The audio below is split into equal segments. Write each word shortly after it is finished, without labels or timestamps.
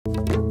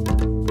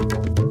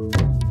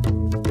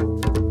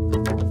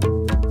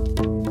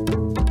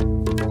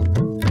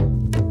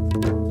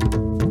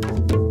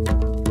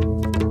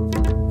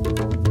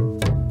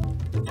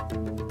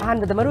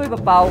ꯑꯍꯥꯟꯕꯗ ꯃꯔꯨꯑꯣꯏꯕ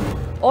ꯄꯥꯎ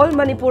All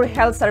Manipur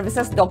Health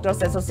Services Doctors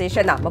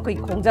Association na makoi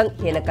khongjang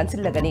hena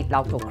kansilagani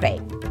lautokre.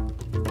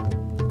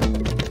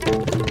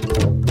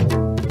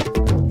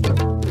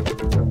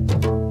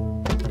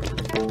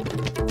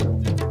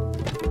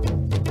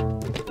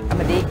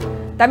 Amadi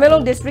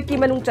Tamelong District ki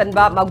manung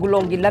chanba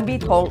magulong gi lambi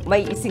thong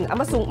mai ising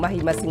amasung mahi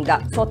masingda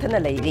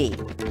sothana leiri.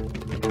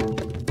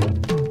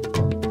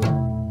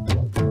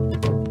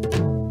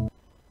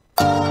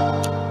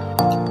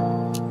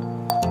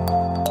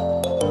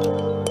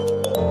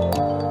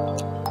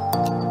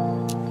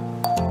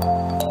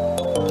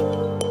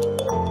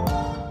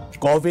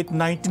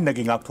 COVID-19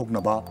 naging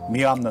akthoknaba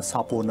miyamna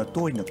sapona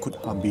toina khut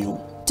hambiu.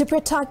 To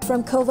protect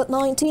from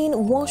COVID-19,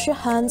 wash your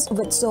hands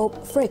with soap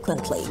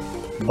frequently.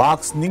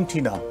 Mask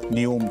ningthina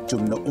niyom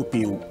chumna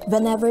upiu.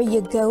 Whenever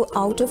you go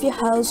out of your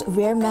house,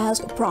 wear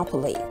mask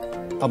properly.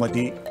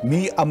 Amadi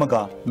mi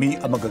amaga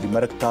gi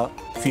marakta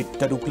feet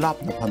taruk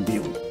lapna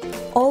hambiu.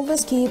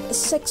 Always keep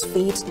 6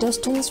 feet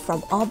distance from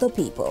other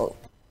people.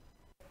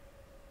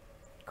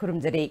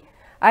 Kurumjari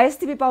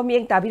ISTV pau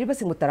mieng tabiriba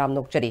singutaram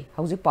nokjari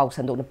haujuk pau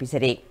sandok na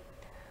pisari.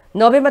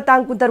 November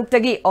tang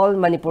kuntaruktagi All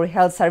Manipur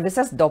Health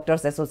Services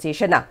Doctors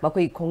Association na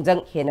makoi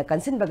khongjang hena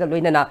kansin baga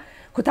loinana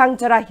khutang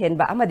chara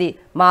henba amadi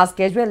mass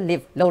casual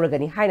leave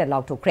loragani haina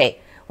lauthokre.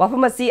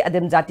 Wafamasi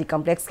Adam Jati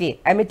Complex ki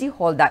Amity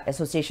Hall da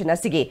Association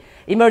asigi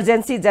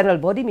Emergency General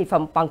Body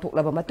mifam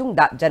pangthoklaba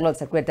matungda General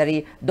Secretary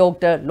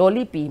Dr.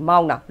 Loli P.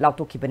 Mauna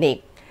lauthokibani.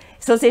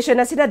 Association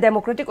asida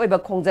democratic oiba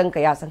khongjang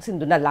kaya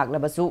sangsinduna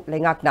laglabasu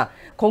lengakna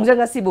khongjang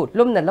asibu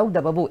lumna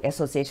lawdababu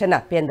association na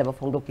pendaba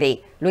phongdokle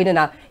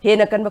loinana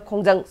hena kanba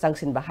khongjang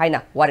sangsinba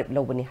haina warip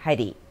lobani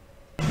hairi.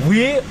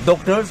 We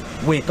doctors,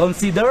 we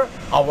consider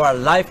our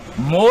life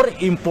more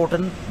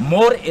important,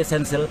 more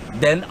essential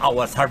than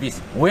our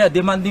service. We are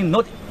demanding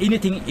not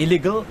anything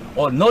illegal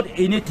or not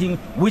anything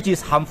which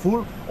is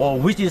harmful or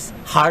which is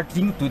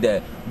hurting to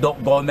the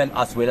government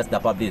as well as the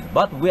public.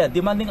 But we are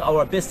demanding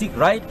our basic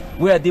right,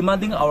 we are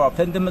demanding our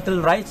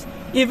fundamental rights.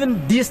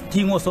 Even this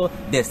thing also,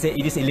 they say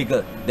it is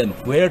illegal, then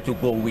where to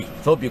go we?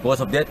 So because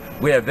of that,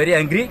 we are very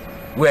angry,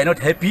 we are not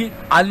happy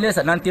unless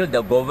and until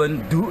the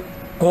government do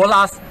call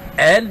us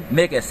and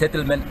make a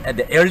settlement at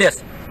the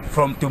earliest.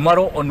 From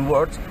tomorrow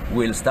onwards,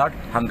 we'll start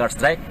hunger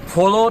strike,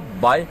 followed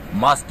by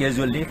mass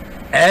casual leave,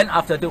 and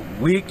after that,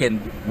 we'll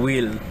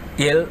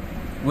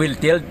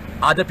tell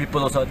other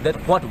people also that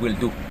what we'll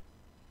do.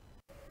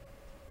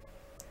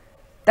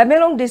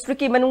 Tamelong District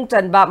ki manung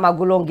chanba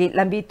magulong gi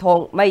lambi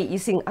thong mai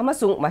ising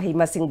amasung mahi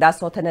masingda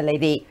sothana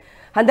leiri.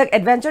 Handak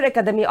Adventure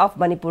Academy of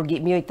Manipur gi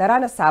miyoi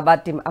tarana saba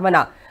team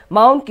amana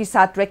Mount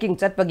Kisa trekking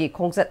chatpagi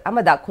khongsat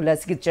amada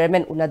khulasgi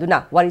chairman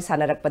unaduna wari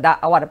sanarakpada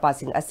awar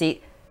passing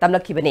asi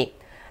tamlakhibani.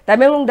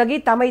 Tamelong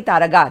dagi tamai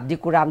taraga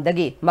dikuram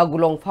dagi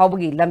magulong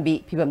phawbagi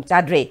lambi phibam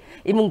chadre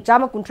imung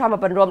chama kunthama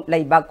panrom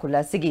leiba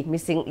khulasigi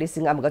missing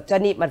lising amaga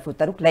chani marfu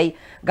taruk lei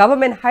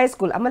government high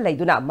school ama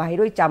leiduna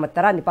mahiroi chama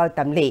tara nipal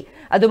tamle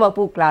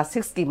adumapu class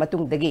 6 ki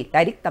matung dagi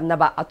direct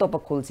tamnaba atopa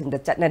khulsing da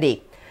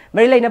chatnade.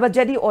 Marilay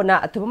Nabajadi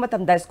ona at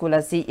tumatamda school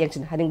si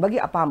yangshin haningbagi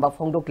apamba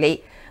phongdokle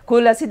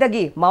khula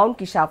sidagi Mount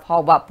Kisha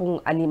phawba pung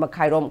ani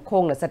makhairom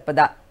khong na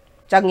satpada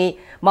changi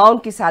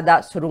Mount Kisada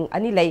surung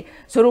ani lay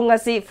surung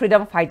asi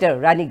freedom fighter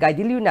Rani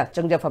Gaidiliu na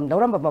changjafam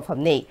lawramba mafam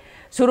ne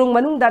surung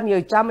manungda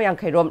miyoi chama yang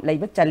khairom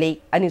leiba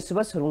chale ani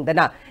suba surung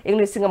dana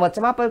English singama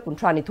chamapal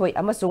kuntrani thoi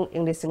amasung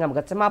English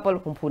singama chamapal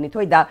humphuni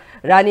thoi da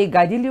Rani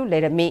Gaidiliu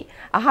leirami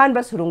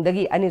ahanba surung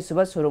dagi ani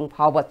suba surung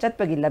phawba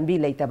chatpagi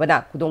lambi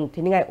leitabana kudong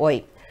thiningai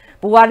oi.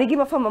 Puwari gi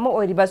mafam ama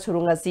oiriba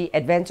surung asi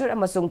adventure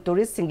amasung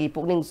tourist singi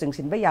pukning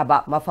singsinba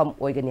yaba mafam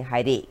oigani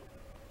hairi.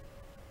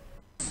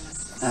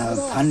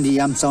 Fandi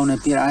yam sauna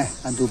pirai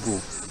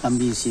adubu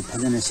lambi si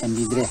phadana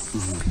sembidre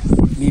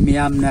mi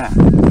miyamna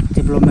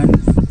development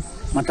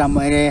matam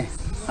ere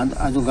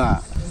aduga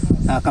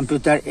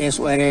computer s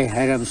ere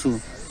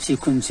hairabsu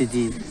sikun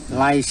sidi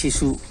lai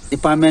sisu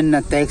department na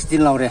tax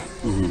dilawre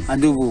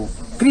adubu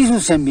krisu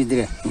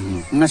sembidre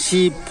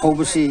ngasi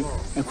phobsi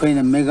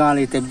ekhoina mega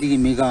le tabdigi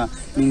mega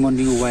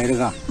mingondi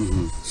wairaga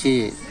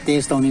si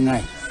test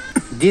oningai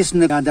this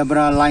na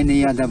dabra line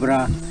ya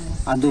dabra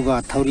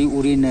aduga thauri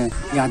urine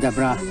ya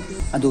dabra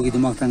adugi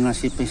dumakta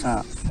ngasi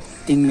pesa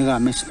tinglega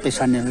mes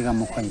pesa nega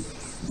mokhai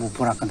bu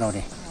pura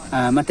kadore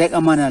matek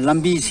amana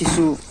lambi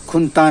sisu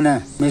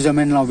khuntana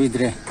measurement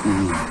lawidre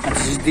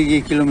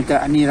atsidigi kilometer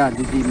anira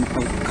didi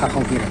mokhai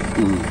khakhobire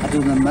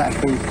aduna ma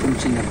akai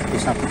kumchina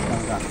pesa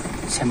pura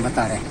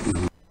sembatare.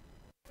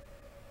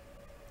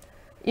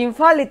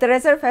 Imphal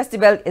Literature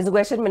Festival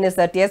Education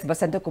Minister T.S.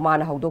 Basanta Kumar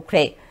na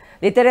hawdokre.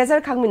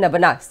 Literature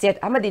khangminabana state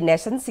amadi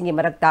nation singi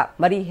marakta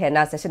mari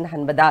hena session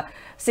hanbada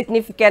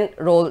significant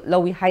role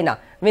lawi haina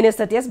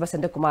Minister T.S.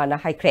 Basanta Kumar na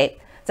haikre.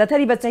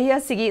 Chathariba chahi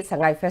asigi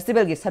sangai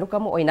festival gi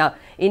sarukam oina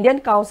Indian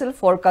Council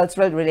for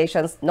Cultural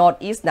Relations North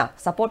East na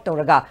support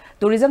tawraga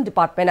tourism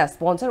department na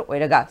sponsor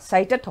oiraga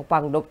site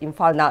thopang lop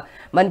Imphal na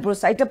Manipur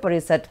site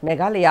parisat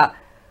Meghalaya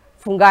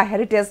Funga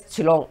Heritage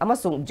Shillong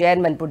amasung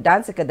Jain Manipur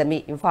Dance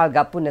Academy Imphal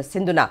ga puna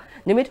sinduna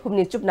nimit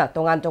humni chupna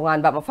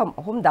tongan ba mafam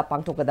ahumda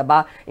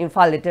pangthokadaba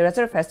Imphal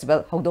Literature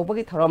Festival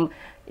hawdokbagi thorom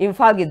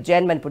Imphal gi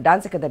Jain Manipur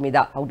Dance Academy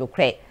da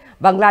haudokhre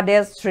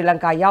Bangladesh Sri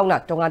Lanka yauna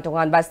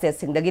tongan ba state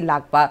singdagi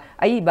lakpa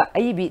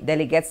aibi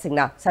delegates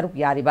singna saruk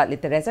yariba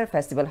literature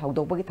festival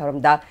haudokbagi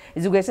thoramda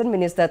education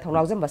minister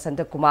Thongnawjam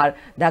Basanta Kumar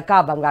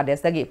Dhaka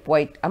Bangladesh dagi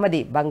poet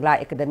amadi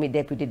Bangla Academy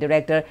deputy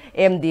director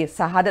MD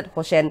Sahadat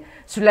Hossain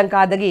Sri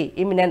Lanka dagi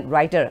eminent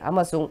writer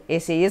amasung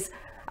essayist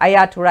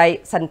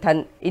Ayaturai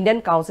Santhan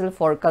Indian Council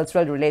for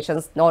Cultural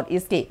Relations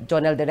Northeast ki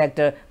journal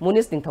director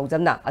Munis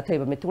Ningthaujamna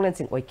athoiba mitunglen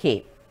sing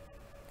oike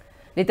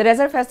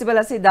Literature Festival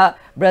asida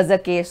Braza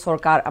ke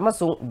Sorkar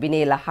amasung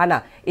Binela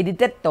Hana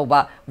edited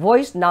toba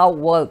Voice Now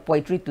World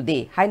Poetry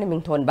Today haina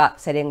mingthon ba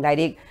sereng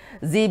lairik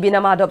G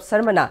Binamadop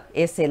Sarmana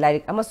essay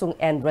lairik amasung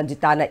N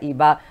Ranjitana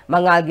iba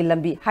Mangal gi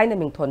lambi haina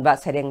mingthon ba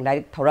sereng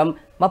lairik thoram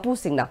mapu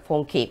singna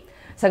phongki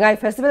Sangai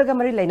Festival ga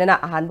mari lainana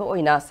ahanba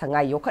oina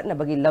sangai yokhatna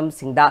bagi lam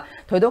singda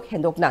thoidok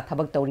hendokna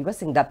thabak tawriba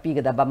singda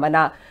pigadaba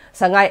mana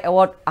Sangai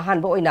Award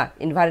ahanba oina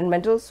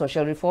Environmental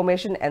Social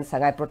Reformation and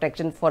Sangai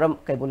Protection Forum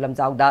Kaibulam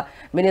Jawda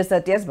Minister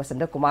T.S.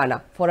 Basanta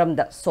Kumarna Forum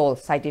the Soul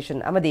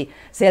Citation amadi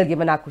selgi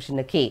mana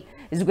kushinaki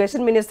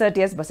Education Minister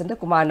T.S. Basanta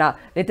Kumarna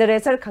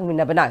literature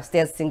khangminabana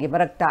state singi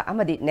marakta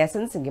amadi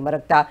nation singi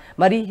marakta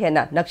mari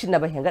hena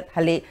nakshinaba hengat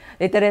hale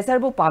literature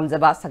bu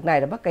pamjaba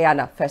saknairaba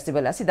kayana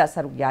festival asida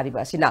saruk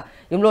yariba asina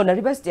yumlo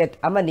nariba state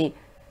amani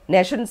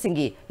nation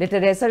singi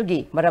literature gi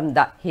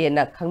maramda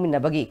hena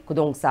khangminabagi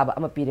kudong saba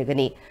ama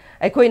piragani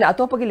Aikoina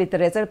atopagi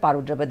literature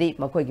parudrabadi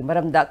makoigi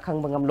maramda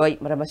khangbangamloi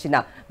maramasina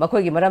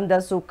makoigi maramda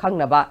su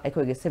khangnaba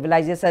aikoigi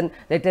civilization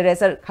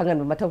literature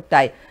khangan mathau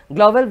tai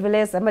global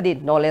village amadi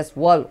knowledge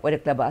world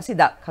oireklaba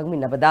asida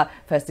khangminabada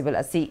festival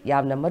asi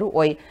yamna maru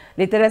oi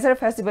literature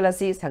festival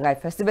asi sangai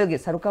festival gi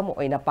sarukam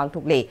oina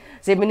pangthukle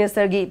se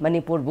minister gi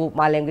manipur bu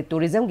malem gi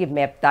tourism gi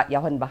map ta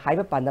yahanba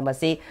haiba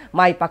pandamasi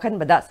mai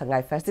pakhanbada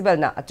sangai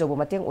festival na achobu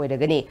mateng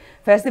oiragani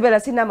festival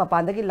asina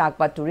mapandagi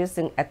lakpa tourist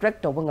sing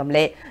attract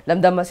tobangamle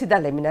lamdam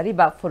asida leminari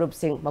Furup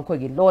Singh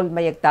Makogi Lol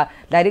Mayekta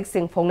Lyric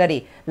Singh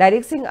Fongnari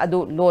Lyric Singh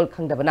Adu Lol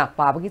Kangdabana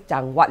Pabagi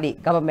Chang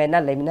Watli Government na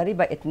Leminari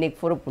ba Ethnic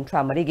Furup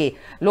Kuntra Marigi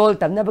Lol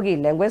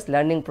Tamnabagi Language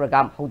Learning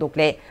Program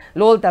Haudokle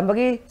Lol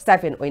Tambagi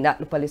Stipend Oina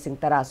Lupali Singh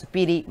Tara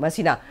Supiri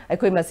Masina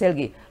Aikoi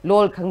Maselgi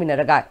Lol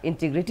Kangminaraga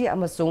Integrity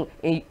Amasung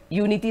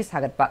Unity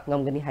Sagatpa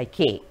Ngamgani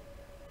Haike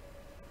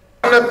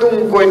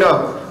tung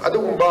koina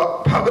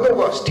adugumba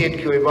phagadawa state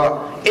ki oiba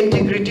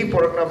integrity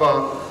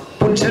poraknaba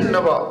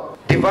punchannaba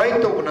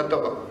divide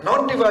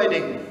not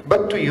dividing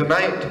but to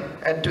unite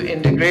and to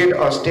integrate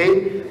our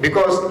state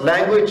because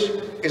language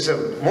is a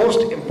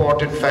most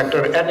important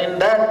factor and in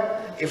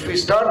that if we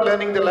start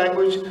learning the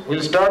language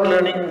we'll start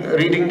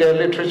reading their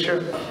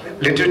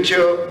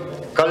literature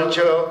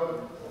culture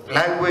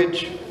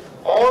language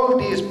all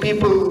these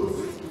people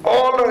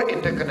all are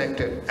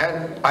interconnected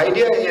and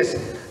idea is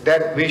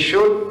that we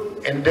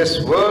should in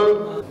this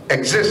world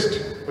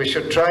exist we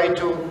should try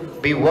to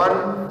be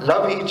one,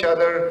 love each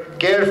other,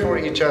 care for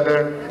each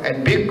other,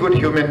 and be good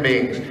human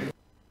beings.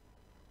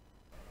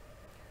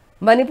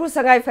 Manipur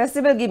Sangai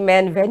Festival gi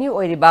main venue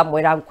oiriba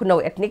Moirang Kuno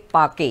Ethnic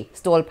Park ki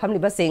stall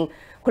phamliba sing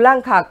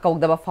khulangkha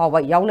kaudaba fawa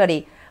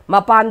yaunari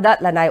mapanda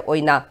lanai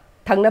oina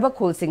Thangnaba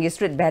khul singi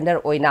street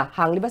banner oina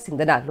hangliba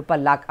singdana lupa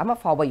lakh ama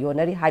fawa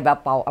yonari haiba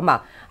pau ama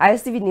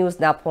ISTV news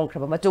na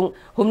phongkraba machung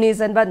humni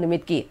zanba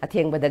numit ki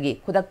athengbadagi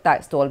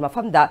khudakta stall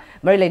mafamda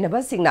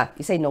marilainaba singna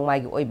isai nongmai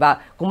gi oiba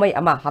kumai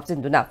ama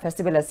hapchinduna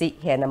festival asi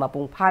hena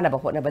mapung phanaba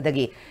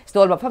hotnabadagi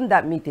stall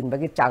mafamda meeting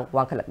bagi chang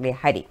wangkhalakle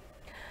hairi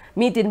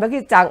meeting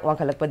bagi chang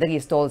wangkhalakpadagi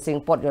stall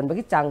sing pot yon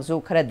bagi chang su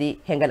kharadi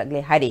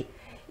hengalakle hairi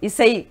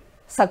isai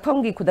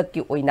Sakphamgi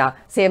Kudaki Oina,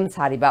 Sem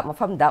Sariba,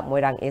 Mafamda,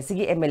 Moirang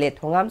Esigi, MLA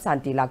Tongam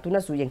Santi,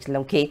 Laktuna Su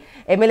Yangsilamke,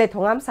 MLA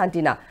Tongam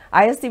Santina,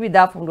 ISTV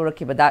da Fongdora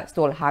Kibada,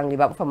 Stol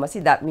Hangliba,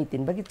 Famasida,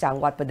 Meeting Bagi Chang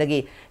Wat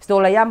Padagi,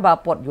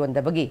 Stolayamba, Port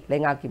Yonda Bagi,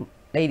 Lengaki,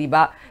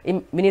 Ladiba,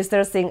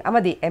 Minister Singh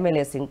Amadi,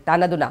 MLA Singh,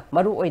 Tanaduna,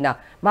 Maru Oina,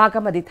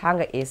 Makamadi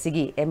Tanga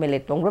Esigi,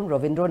 MLA Tongram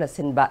Rovindrona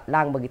Sinba,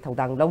 Lang Bagi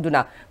Tawdang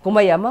Lauduna,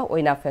 Kumayama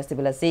Oina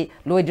Festival Si,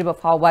 Loidriba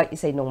Fawa,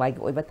 Isay Nongmai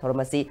Oiba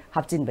Tormasi,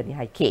 Hapchin Bani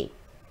Haike.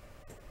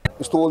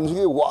 Stone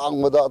ki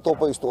wang mada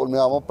topa stone me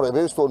ama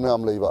private stone me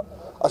am leiba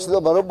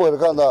asida mara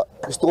boirkanda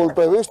stone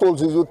private stone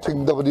sisu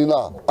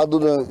thingdabadina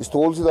aduna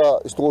stone sida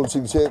stone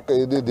singse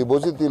kai de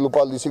deposit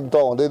lupa lising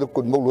taw de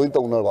kunbo loi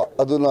tawnarba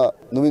aduna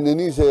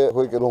numineni se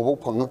hoi ke robok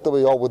phangak ba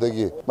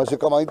yawbadagi mase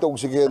kamai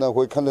tawsige na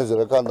hoi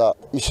khanajara kanda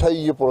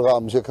isai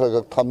program se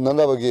khara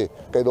thamnana bagi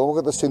kai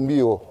robok ta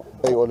sinbiyo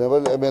ai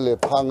honorable MLA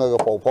thanga ga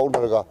pau pau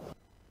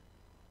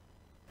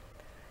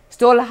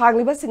Stol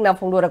hangliba singna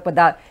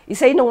phongdorakpada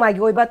isai nongmai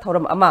gi oiba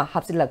thoram ama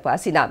hapsilakpa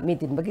asina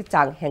meeting bagi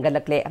chang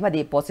hengalakle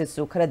amadi process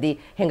su kharadi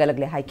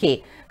hengalakle haike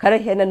khara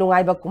hena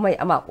nongaiba kumai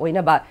ama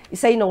oinaba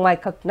isai nongmai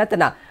khak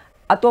natana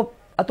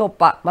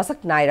atoppa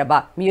masak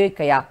nairaba miyoi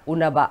kaya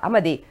unaba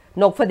amadi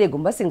nokfade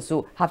gumba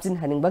singsu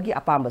hapsin haningbagi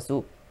apamba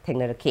su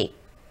thengnarake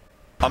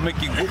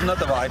अमेरिकी group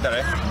नतबा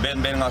हाइतारे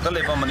Ben Ben गाता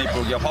लेबा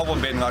मणिपुर की अफाव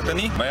Ben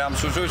गातनी मयाम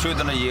सुसुई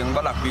सुइदना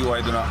येंबा लाक्पियो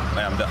हाइदुना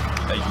मयामदा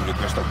आइजु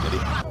request तौजरी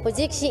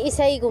होजिक सी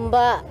इसई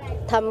गुंबा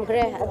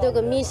थमख्रे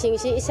अदुगा मी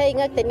सिंगसी इसई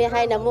ngaktani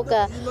haina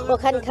muka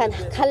wakhan khan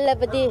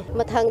khallabadi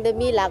mathangda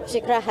mi lakse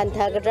khra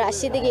hanthagadra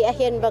asidagi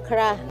ahen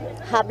bakra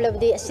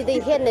hablabdi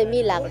asidagi henna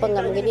mi lakpa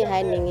ngamgani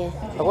haininge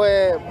akoi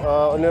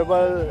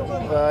honorable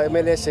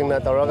MLA singna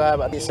tawraga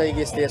isai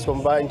gi stage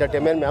gumba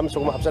entertainment myam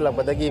sugma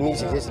hapsalakpadagi mi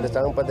singsi sida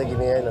changpadagi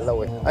ni haina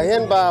lawe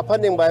ahen ba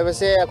funding bai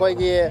base akoi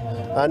gi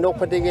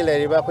nok phadigi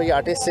leriba akoi gi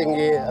artist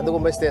singi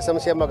adugumba stage sam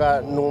semaga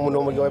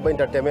numu gi oiba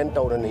entertainment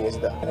tawrani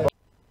sida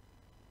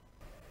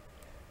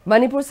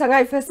Manipur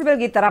Sangai Festival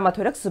की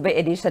तरामाथोरक सुबह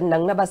addition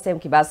नंगनबा same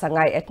की बात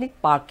Sangai ethnic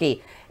park के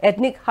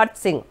ethnic हट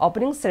सिंग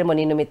opening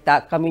ceremony निमित्ता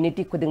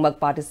community खुदिंगमक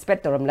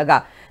participate तौरम लगा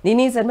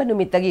निनी जन्म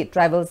निमित्तगी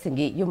tribal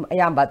सिंगी yum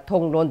अयाम्बा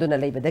थोंग लोंदुना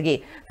लेबदगी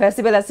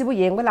festival असिबु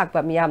येंगबा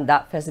Lhakpa मियामदा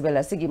festival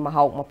असिगी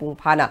Mahav मपुंग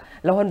फाना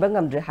लहोनबा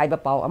ngamdre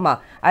हाइबा पाव अमा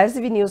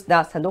ISTV न्यूज़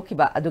ना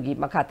संदोखिबा अदुगी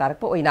मखा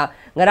तारकपा ओइना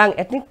ngarang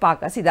एथनिक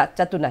पार्क असिदा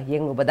चतुना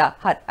येंगलुबदा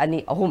हट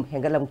अनि अहुम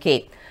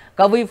हेंगलमखे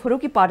कवुई फुरु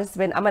की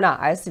पार्टिसिपेंट अमना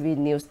ISTV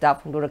न्यूज़ दा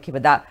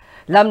फुंदोरखिबदा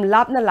lam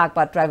lapna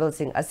lakpa tribal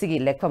sing asigi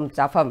lekpham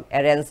chafam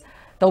arrange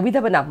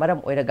tawbidabana maram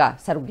oiraga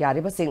saruk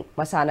yariba sing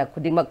masana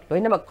khudingmak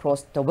loinamak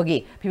cross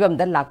tawbagi phibam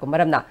da lakpa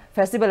maramna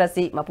festival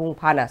asi mapung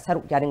phana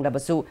saruk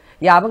yaringlabasu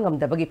yabangam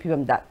dabagi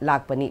phibam da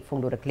lakpani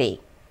phungdorakle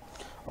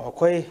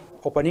khoi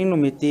opening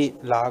numiti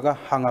laga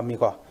hangami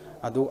ko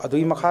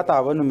adui makha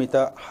taba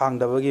numita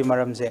hangdabagi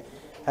maramse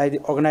हाइदि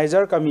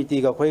organiser committee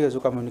का खोई गजु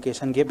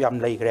communication gap याम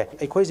लैग्रे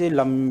अखोई जे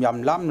lump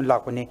याम लाम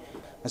लापनी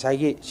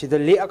ngसाइगी सिदा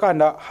ले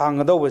अकांदा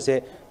हांगदौबसे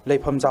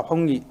लेफम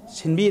जाफंगी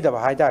सिनबीदबा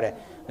हाइतारे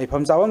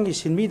लेफम जावंगी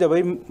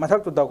सिनबीदबै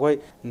मथक्तुदा खोई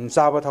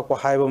चाबा थकपा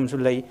हाइबमसु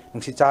लै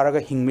नुंसि चारागा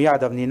हिंगम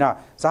यादबनिना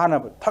चाना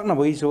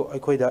थकनबैसु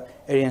अखोइदा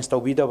arrange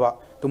तौबीदबा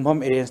तुम्फम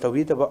arrange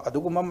तौबीदबा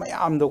अदुगुम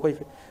मयामदो खोई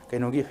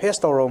कइनोगी फेस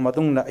तौरो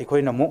मतुंगना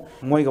अखोइना मु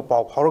मोइगा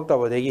पाव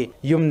फावरक्तबदेगी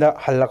युमदा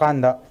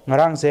हल्लकांदा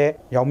ngaraंगसे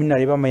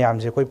यावमिनरिबा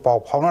मयामसे खोई पाव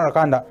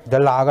फावनरकांदा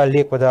दलागा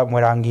लेकपदा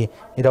मोरांगी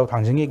इदाव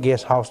थांजिंगी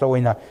गेस्ट हाउस ला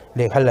ओइना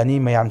लेखहल्लनी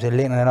मयामसे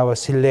लेखननाबा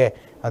सिल्ले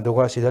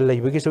अदुगा सिदा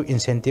लेबगिसु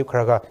इंसेंटिव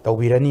खरगा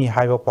तौबिरनी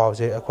हाइबा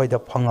पावसे अखोइदा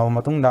फंगब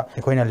मतुंगदा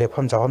अखोइना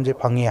लेखफम चाफमसे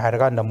फंगे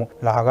हारगांदा मु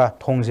लागा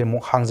थोंगसे मु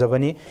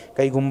हांगजबनी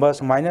कईगुंबा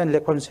सुमाइना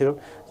लेखफम से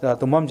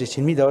तुममसे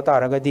सिनमिदा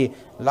तारगदी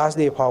लास्ट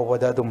डे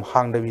फावबदा दुम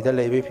हांगदबिदा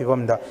लेबे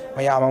फिबमदा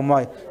मयाम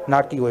अमा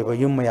नाटकी ओइबा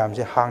युम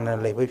मयामसे हांगना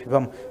लेबे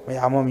फिबम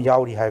मयाम अम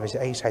यावरी हाइबसे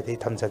आई साइडै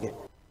थमजगे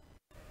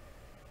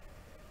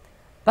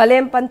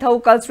Palem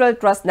Panthau Cultural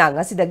Trust na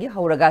ngasidagi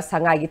hauraga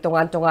sangai gi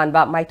tongan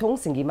ba maithong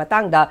singi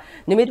matangda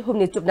nimit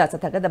humni chupna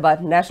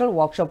chathagadaba National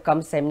Workshop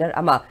cum Seminar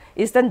ama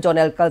Eastern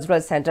Zonal Cultural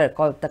Center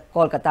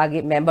Kolkata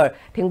gi member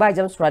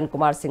Thingbaijam Suran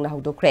Kumar Singh na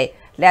hudukre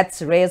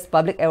Let's raise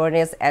public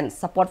awareness and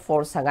support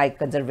for sangai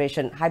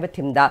conservation haiba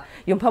thimda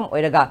yumpham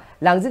oiraga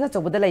langjinga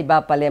chobada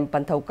leiba Palem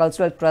Panthau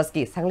Cultural Trust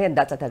ki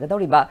sanglenda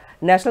chathagadoriba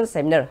National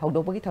Seminar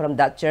hudopagi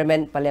thoramda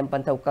Chairman Palem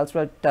Panthau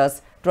Cultural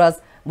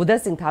Trust Buddha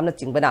Singh Thamna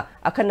Chingbana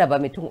Akhanaba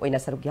Mithung Oina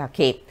Saruk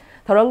Yake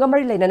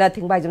Thorongamari Lainana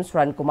Thingbaijam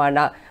Suran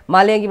Kumarna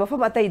Malengi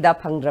Mafam Ataida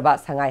Phangraba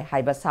Sangai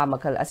Haiba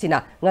Samakal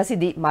Asina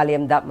Ngasidi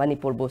Malemda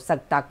Manipur bu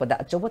sak takpada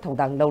achoba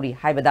thongdang lauri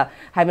haibada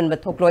haiman ba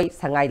thokloi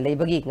sangai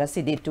leibagi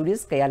ngasidi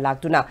tourist kaya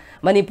laktuna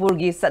Manipur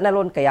gi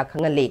satnalon kaya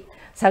khangali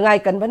sangai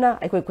kanbana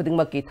aikoi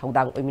khudingmaki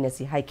thongdang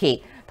oiminasi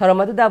haike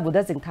Thoromaduda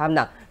Buddha Singh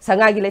Thamna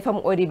sangai gi leifam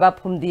oiriba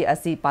phumdi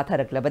asi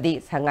patharaklabadi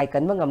sangai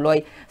kanba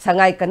ngamloi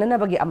sangai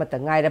kananabagi amata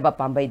ngairaba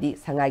pambaidi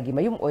sangai gi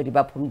mayum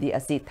oiriba phumdi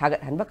asi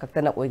thagat hanba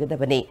kaktana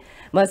oigadabani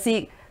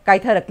masi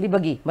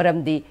Kaitharaklibagi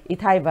Maramdi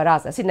Ithai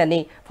Varas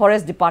Asinani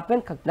Forest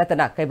Department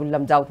Kaknatana Kaibul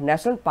Lamjau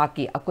National Park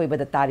ki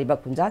akoibada tariba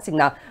punja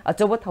singna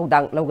achoba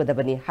thodang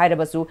laugadabani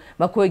hairabasu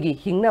makoigi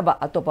hingnaba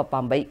atopa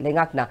pambai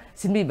lengakna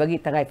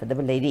sinbibagi tangai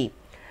fadaba leiri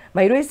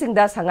Mairoi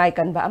singda sangai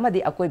kanba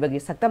amadi akoibagi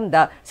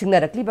saktamda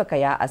singnarakliba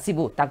kaya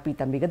asibu takpi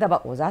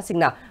tambigadaba oza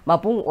singna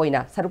mapung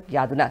oina saruk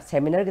yaduna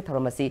seminar gi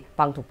thoramasi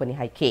pangthokpani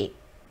haike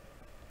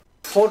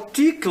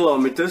 40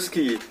 kilometers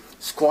ki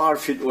square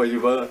feet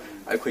oiba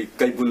akhoi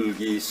kaibul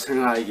gi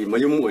sangai gi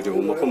mayum ojo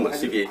mafam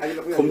asigi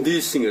khumdi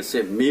singa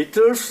se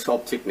meters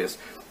of thickness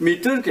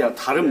meter kya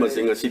tharam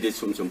masinga sidi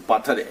sumsum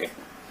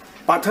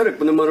pathare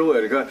puna maro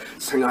erga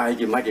sangai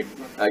gi magi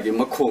agi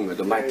makhong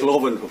do mai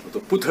cloven ho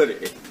puthare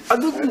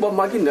adu ba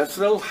magi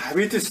natural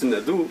habitats na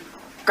du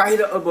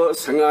kaira aba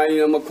sangai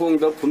makhong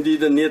da phumdi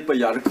da net pa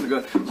yar ga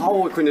how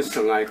akhoi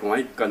sangai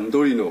khoi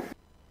kandorino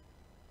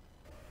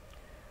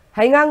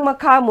Haingang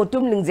Makha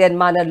Mutum Lingzen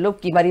Mana Lup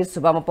ki Mari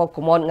Subamapok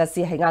Kumon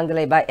ngasi Haingang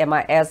Dalaiba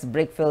MIS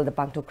Brickfield the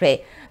Pangtukre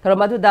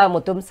Tharamaduda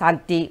Mutum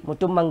Santi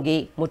Mutum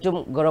Mangi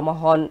Mutum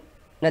Goromahon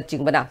na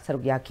Chingbana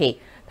Sarugyake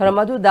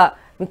Tharamaduda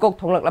Mikok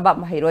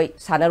thonglak mahiroi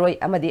sanaroi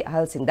amadi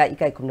ahal singda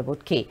ikai kumna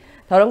butki.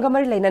 Thorong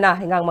kamari lainana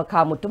hingang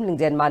makha mutum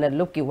lingjen mana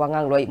lup ki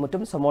wangang loi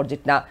mutum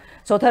somorjitna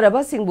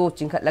sotharaba singbu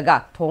chingkhat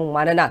laga thong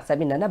manana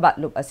saminana ba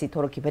lup asi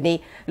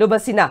thorokibani lup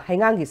asina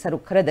hingang gi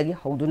saruk kharadagi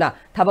howduna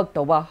thabak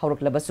toba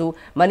horoklabasu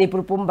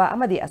Manipur pumba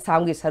amadi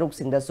Assam gi saruk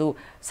singdasu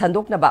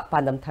sandokna ba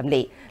pandam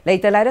thamle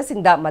leitalaira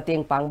singda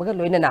mateng pangbaga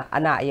loinana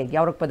ana ayek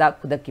yaurakpada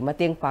khudakki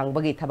mateng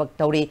pangbagi thabak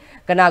tawri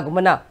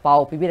kanagumana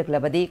pau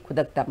pibiraklabadi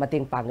khudakta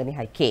mateng pangani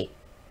haike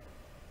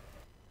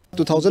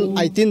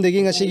 2018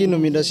 dagi ngasi gi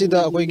numida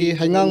sida akoi gi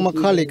hangang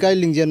makha lekai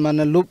lingjen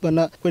mana loop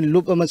na koi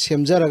loop ama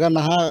semjaraga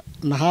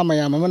naha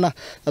mayam amana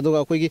aduga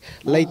akoi gi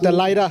laita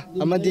laira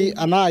amadi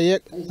ana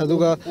ayek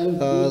aduga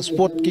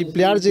sport ki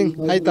player jing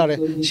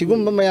haitare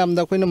sigum mayam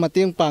da koina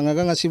mateng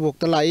pangaga ngasi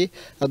bokta lai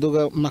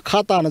aduga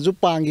makha ta na ju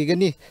pangi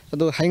gani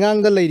aduga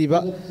hangang da leiriba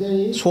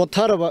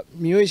sotharaba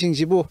mioi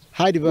singsibu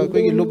haidiba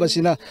akoi gi loop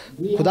asina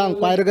khudang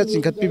pairaga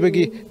chingkhat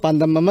pibagi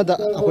pandam amada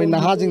akoi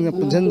naha jing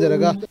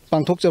punjanjaraga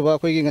pangthokjaba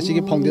akoi gi ngasi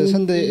gi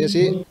Sunday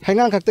esi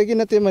hangang khakta gi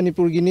nate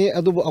Manipur gi ni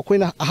adubu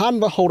akoina ahan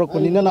ba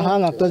haurakpani na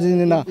hang akta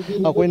jinina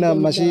akoina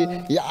masi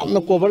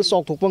yamna cover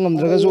sok thokpa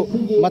ngamdraga ju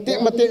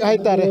mate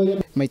haitare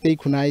maitei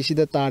khunai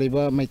sida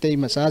tariba maitei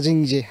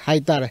masajing je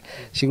haitare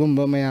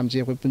sigumba mayam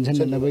je akoi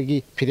punjanna bagi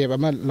fireba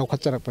ma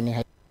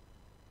lokhatcharakpani hai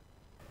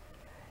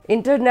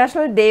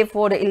International Day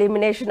for the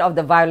Elimination of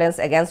the Violence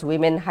Against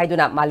Women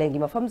haiduna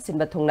malengi mafam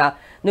sinba thungna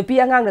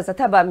nupi angang na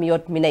sathaba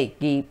miyot minai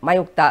gi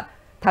mayukta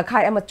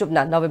Thakai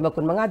amachupna November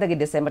 15 dagi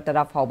December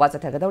 10 fauba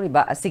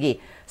chathagadoriba asigi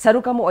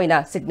sarukama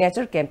oina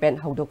signature campaign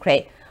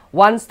haudokre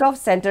One Stop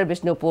Center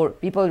Bishnupur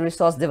People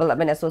Resource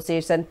Development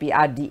Association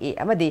PRDA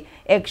amadi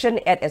Action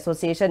Aid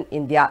Association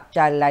India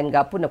Childline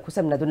ga puna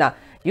khusamnaduna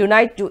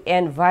Unite to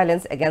End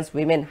Violence Against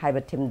Women haiba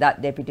thimda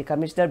Deputy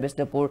Commissioner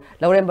Bishnupur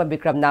Lauremba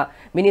Bikramna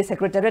Mini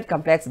Secretariat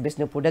Complex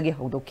Bishnupur dagi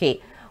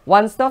haudokhe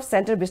One Stop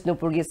Center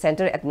Bishnupurgi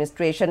Center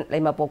Administration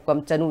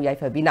Laimapokam Chanu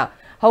Yaifabina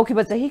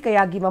Haukiba chahi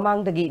kayagi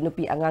mamangdagi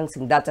nupi angang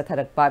singda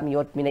chatharakpa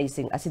miyot minai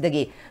sing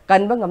asidagi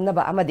kanba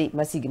ngamnaba amadi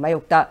masigi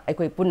mayokta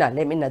aikoi punna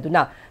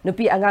leminaduna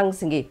nupi angang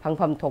singi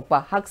phangpham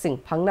thokpa hak sing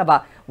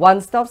phangnaba One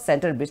Stop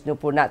Center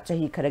Bishnupurna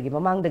chahi kharagi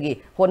mamangdagi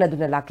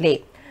honaduna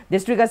lakle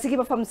District asigi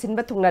mafam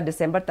sinba thungna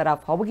December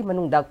 10 fawbagi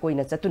manungda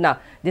koina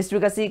chatuna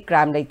district asi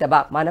crime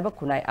leitaba manaba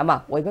khunai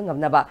ama oiba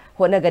ngamnaba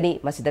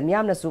honagani masida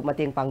miyamnasu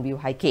mateng pangbiu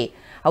haike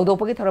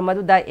audopagi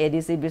thoramaduda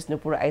ADC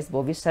Bishnupur Ice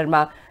Bovi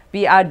Sharma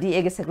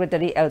PRDA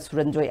Secretary L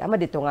Suranjoy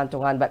amadi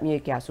tongan ba miyo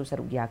kya su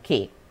saruk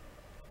yake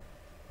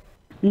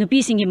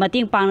Nupi singi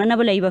mating pangnanaba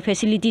laiba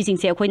facilities sing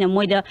se akoina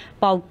moida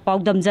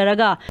paudam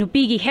jaraga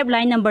nupi gi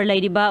helpline number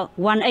laiba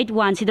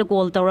 181 sida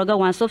call tawraga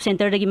one stop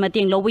center dagi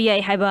mating lobu yai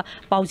haiba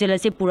paujela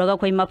se puraga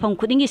khoi mafam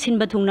khudingi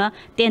sinba thungna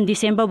 10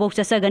 December bok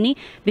chasagani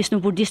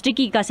Bishnupur district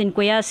ki kasin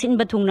koya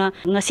sinba thungna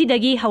ngasi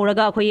dagi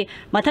hauraga khoi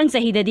mathang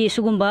sahi dadi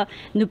sugumba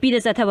nupi da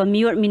chathaba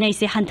miyor minai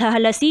se hantha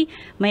halasi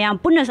mayam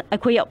punna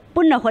akhoi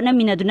punna hona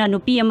minaduna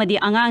nupi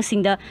amadi angang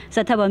singda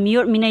chathaba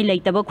miyor minai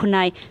laitaba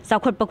khunai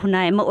sakhotpa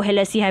khunai ma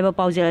ohelasi haiba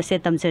paujela se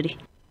Hauji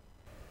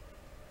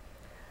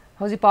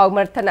Pau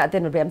Marthana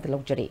Atenubem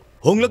Telokjari.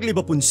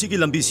 Honglakliba punsigi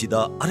lambi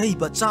sida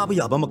araiba chaba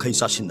yaba makhai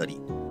sasinari.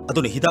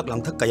 Adone hidak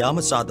langthak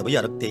kayama chadaba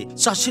yarakte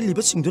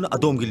sasilliba singduna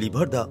adomgi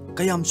liver da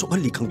kayam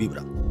sokhalli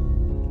khangbibra.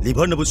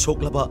 Liver nabu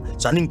soklaba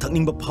chaning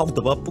thakningba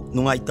phawdaba puk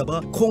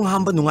nungaitaba khong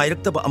hamba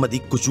nungairakaba amadi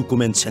kuchu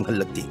kumen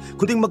senghallakti.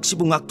 Khudingmak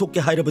sibu ngakthok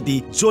ke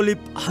hairabadi Jolip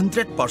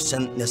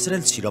 100%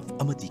 natural syrup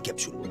amadi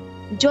capsule.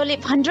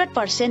 Jolip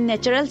 100%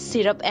 natural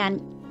syrup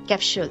and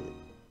capsule.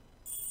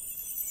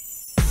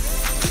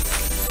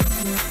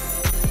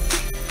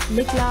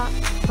 Nikla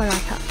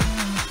Paratha.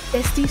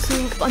 Tasty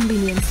soup,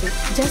 convenient soup.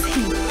 Just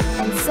heat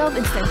and serve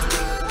instantly.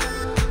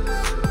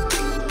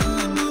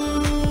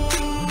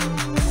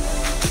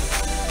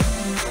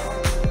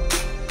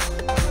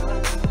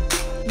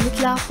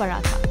 Nikla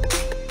Paratha.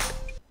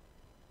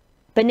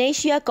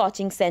 Panacea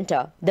Coaching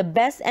Center, the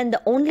best and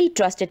the only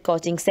trusted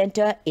coaching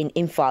center in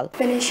Imphal.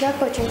 Panacea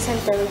Coaching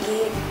Center gi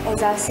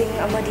Oza Singh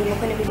amadi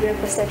mokona bibir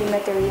study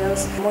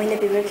materials moina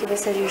bibir ki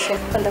solution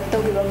conduct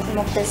giba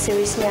mock test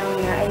series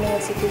myamna aina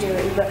ngasi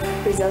pujariba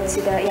results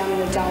sida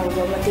yamna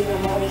jawba matinga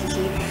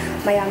moiki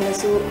mayamna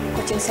su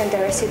coaching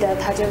center sida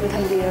thajabu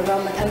thambiraga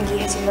mathangi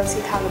hachingal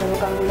si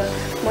thagdaba kangula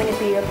moina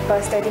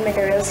bibir study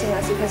materials sing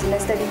asi phasina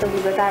study to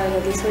giba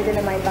taragadi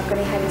soidana mai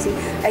pakani haisi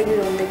ai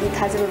birondagi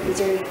thajabu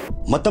bijari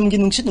Matamgi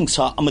nungsit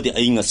nungsa amadi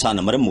ainga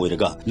sana maram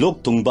moiraga lok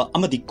tungba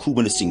amadi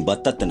khubana singba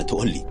tatana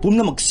thohalli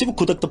pumna maksibu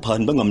khudakta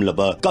phanba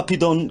ngamlaba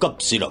Capidon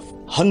cup syrup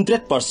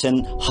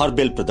 100%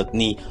 herbal product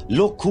ni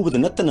lok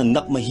khubada natana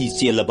nakmahi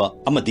chelaba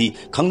amadi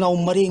khangnaw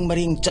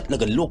maring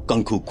chatlaga lok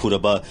kangkhu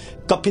khuraba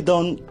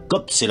Capidon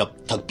cup syrup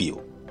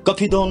thakpiu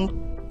Capidon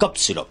cup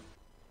syrup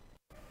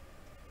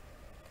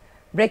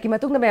Break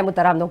matung na mayamu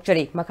taram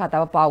nokchari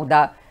makata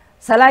pauda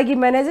Salai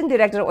Managing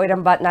Director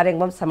Oiramba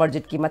Narengbam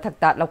Samarjit ki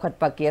mathakta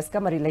laukhatpa case ka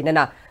mari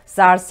lainana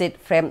charge sheet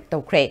frame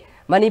tokre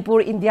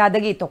Manipur India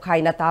dagi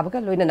tokhaina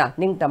tabaga loinana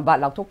ningtamba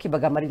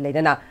lauthokhibaga mari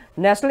leidana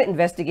National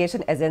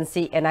Investigation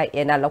Agency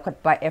NIA na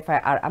lokhatpa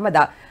FIR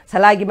amada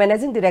salagi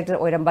Managing Director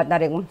oiramba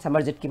Narengum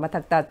Samarjit ki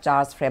mathakta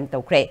charge frame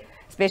tawkre.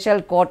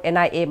 Special Court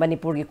NIA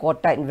Manipur ki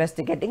court ta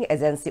investigating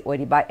agency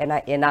oiriba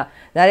NIA na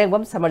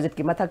Narengum Samarjit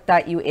ki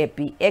mathakta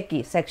UAPA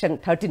ki section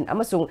 13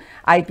 amasung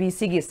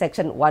IPC ki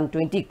section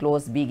 120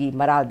 clause B ki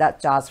maralda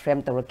charge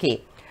frame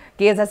tawrake.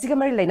 Case asiga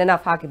mari lainana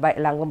fakiba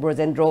Elangom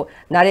Brojendro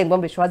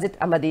Narengom Vishwajit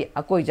amadi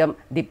Akoijam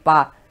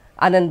Dipa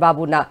Anand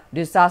Babu na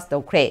disas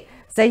tawkre.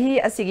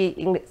 Sahi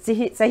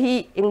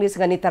English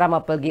gani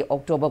taramapalgi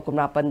October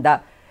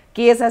kumnapanda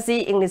Case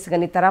asi English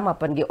gani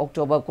taramapangi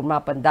October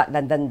kumnapanda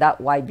London da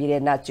Y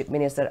Birena Chief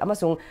Minister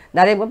amasung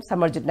Narengom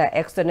Samarjit na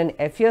External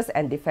Affairs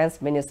and Defense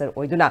Minister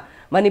oiduna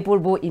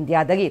Manipur bu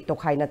India dagi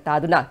tokhaina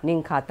taduna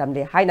ningkha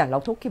tamle haina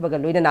lauthokhibaga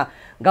loinana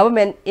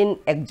Government in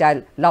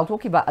Exile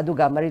lauthokhiba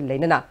aduga mari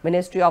leinana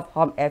Ministry of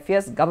Home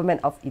Affairs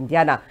Government of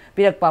India na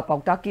pirakpa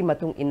pautaki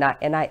matung ina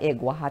NIA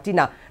Guwahati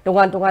na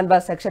tongan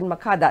ba section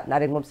makhada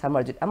Narengom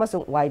Samarjit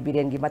amasung Y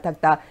Birengi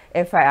mathakta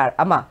FIR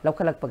ama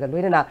laukhalakpaga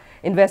loinana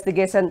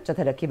investigation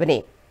chatharaki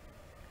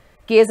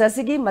Case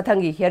asigi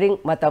mathangi hearing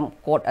matam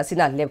court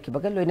asina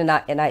lepkibaga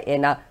loinana NIA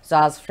na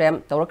charge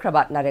frame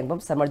tawrakraba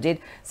Narengom Samarjit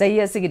sahi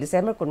asigi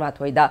December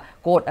 19 da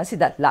court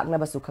asida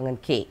laknaba su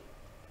khangan ke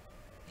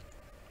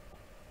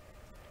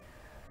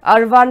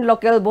Urban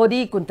Local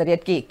Body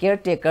Kuntariat ki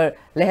caretaker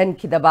Lehen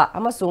Khidaba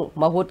amasung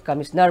Mahut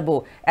Commissioner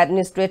bu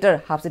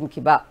Administrator Hapsin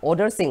Khiba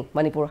Order Singh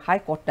Manipur High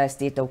Court na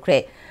state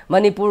tawkre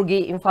Manipur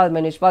gi Imphal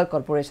Municipal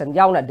Corporation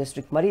yauna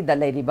District Mari da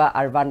leiriba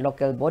Urban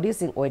Local Body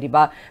sing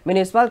oiriba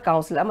Municipal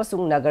Council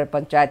amasung Nagar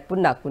Panchayat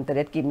punna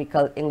Kuntariat ki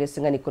Mikhal English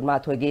singani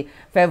kunma thoigi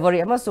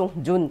February amasung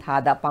June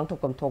thada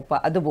pangthokom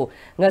thokpa adubu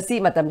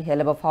ngasi matam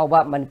helaba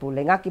fawba Manipur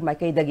lenga ki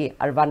maikaidagi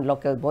Urban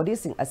Local Body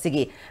sing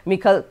asigi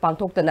Mikhal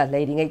pangthoktana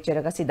leiringai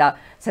cheragasida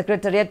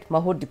Secretariat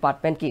Mahut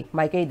Department ki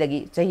Maikei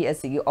dagi chahi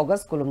asigi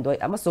August kulumdoi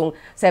amasung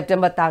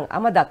September tang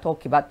amada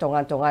thokiba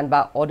tongan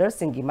ba order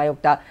singi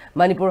mayokta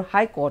Manipur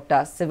High Court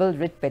ta civil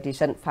writ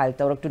petition file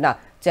tawraktuna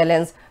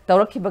challenge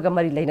tawrakhibaga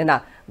mari leinana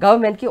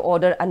government ki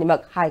order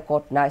animak High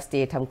Court na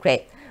stay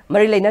thamkre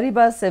Mari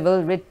Lainariba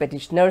civil writ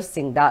petitioners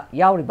singda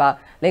yauriba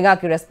lenga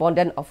ki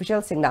respondent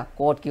official singna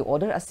court ki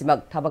order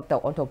asimak thabakta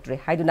onthoktre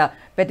haiduna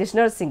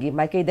petitioners singi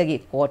maikei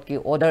dagi court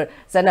ki order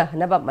sana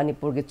hanaba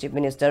Manipur gi chief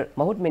minister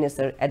Mahut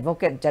minister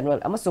advocate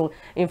general amasung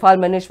Imphal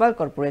Municipal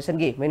Corporation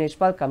gi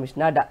municipal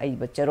commissioner da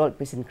aiba cherol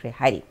pisinkre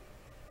hairi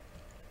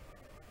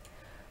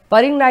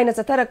Paring naina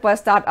chatharakpa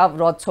startup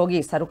road chogi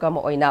sarukama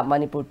oina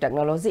Manipur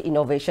Technology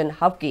Innovation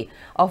Hub ki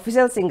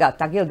official singa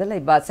tagil da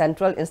leiba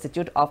Central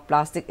Institute of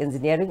Plastic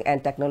Engineering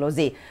and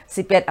Technology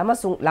CPET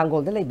amasung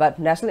Langol da leiba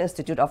National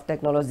Institute of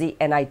Technology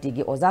NIT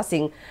gi oza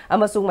sing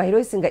amasung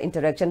mahiroi singa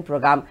interaction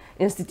program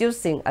institute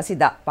sing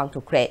asida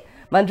pangthukre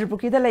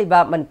Mantripukida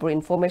leiba Manipur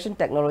Information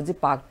Technology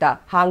Park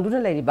ta hangduna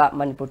leiriba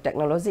Manipur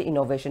Technology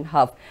Innovation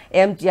Hub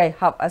MTI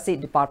Hub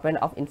asi Department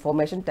of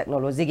Information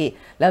Technology gi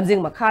lamjing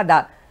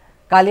makhada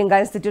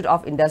Kalinga Institute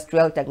of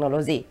Industrial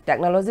Technology,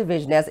 Technology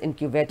Business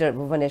Incubator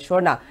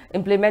Bhubaneswar na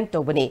implement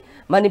tobani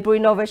Manipur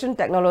Innovation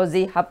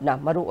Technology Hub na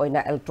maru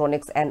oina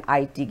electronics and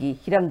IT gi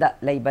hiramda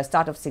leiba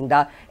startup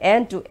singda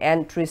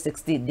end-to-end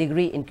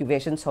 360-degree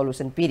incubation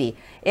solution piri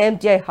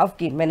MTI Hub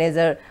ki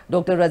manager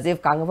Dr. Rajiv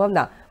Kangawam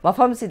na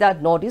mafam sida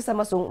notice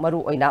amasung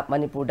maru oina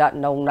Manipur da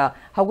naungna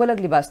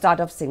hawgalagliba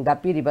startup singda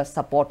piriba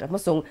support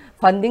amasung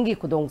funding gi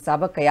khudong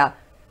saba kaya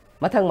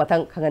Mathang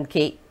khangan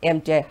ke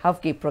MTI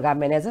Hub ki program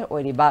manager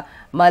oiriba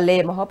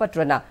Male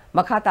Mahapatrana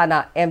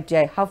Makhatana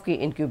MTI Hub ki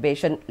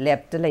incubation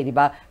lab te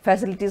leiriba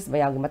facilities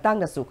mayang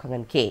matang na su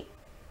khangan ke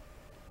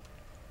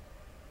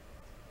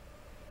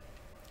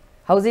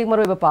Housing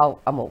maroiba pau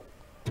amo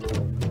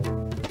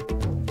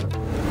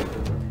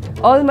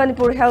All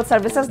Manipur Health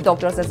Services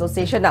Doctors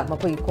Association na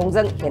makoi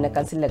khongjang hena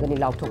council lagani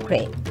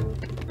lauthokre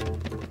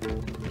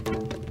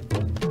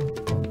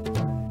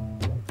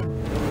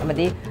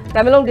Amadi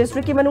Tamilong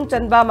District ki manung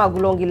chanba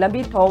magulong gi lambi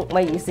thong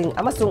mai ising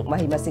amasung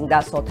mahi masingda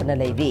sothana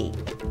leiri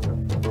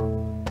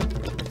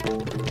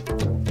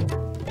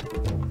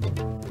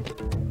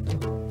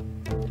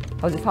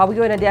Hauji fabu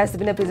yo na dia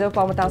ISTV na preserve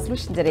pa matang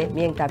solution jare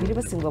mieng tabiri ba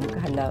singom ka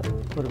hanna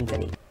kurung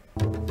jare